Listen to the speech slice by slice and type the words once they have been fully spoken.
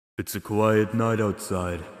It's a quiet night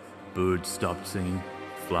outside. Birds stopped singing,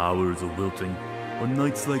 flowers are wilting. On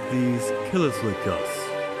nights like these, killers like us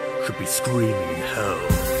should be screaming in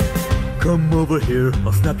hell. Come over here,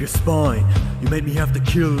 I'll snap your spine. You made me have to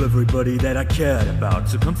kill everybody that I cared about,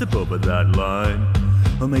 so come step over that line.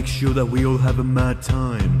 I'll make sure that we all have a mad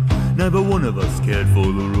time. Never one of us cared for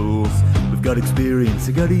the rules. We've got experience,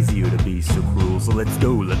 it got easier to be so cruel. So let's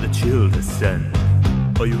go, let the chill descend.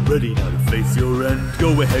 Are you ready now to face your end?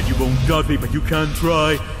 Go ahead, you won't doubt me, but you can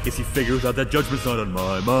try. If you figured out that judgment's not on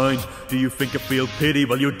my mind, do you think I feel pity?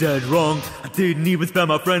 Well, you're dead wrong. I didn't even spare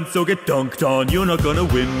my friends, so get dunked on. You're not gonna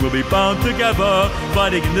win, we'll be bound together,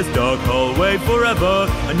 fighting in this dark hallway forever.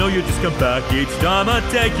 I know you just come back each time I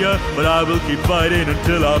take ya, but I will keep fighting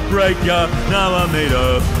until I break ya. Now I'm made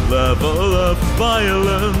of level of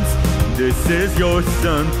violence. This is your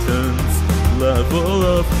sentence. Level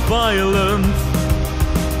of violence.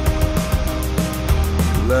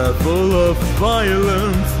 Level of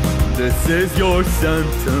violence, this is your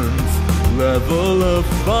sentence. Level of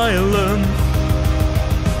violence.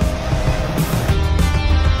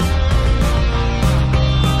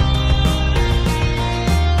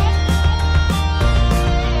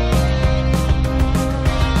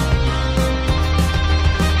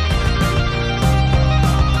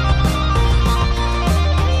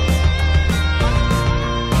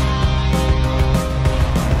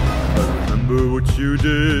 What you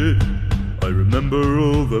did, I remember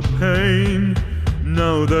all the pain.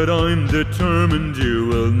 Now that I'm determined, you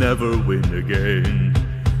will never win again.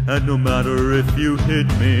 And no matter if you hit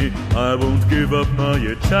me, I won't give up my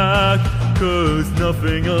attack, 'cause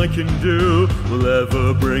nothing I can do will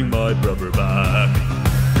ever bring my brother back.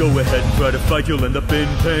 Go ahead and try to fight, you'll end up in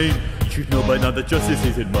pain. You should know by now that justice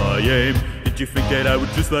isn't my aim. Did you think that I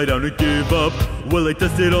would just lie down and give up? Well, I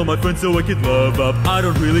tested all my friends so I could love up. I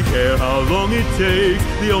don't really care how long it takes.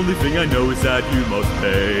 The only thing I know is that you must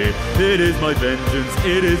pay. It is my vengeance,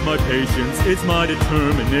 it is my patience, it's my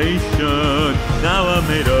determination. Now I'm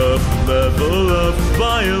made of level of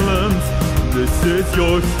violence. This is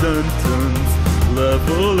your sentence.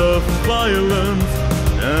 Level of violence.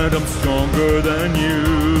 And I'm stronger than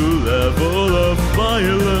you. Level of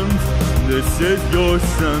violence. This is your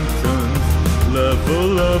sentence.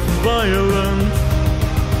 Level of violence.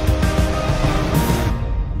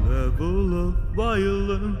 Level of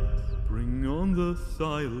violence. Bring on the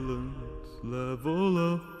silence. Level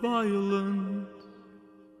of violence.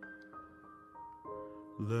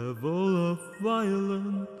 Level of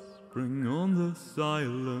violence. Bring on the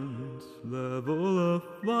silence. Level of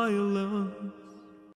violence.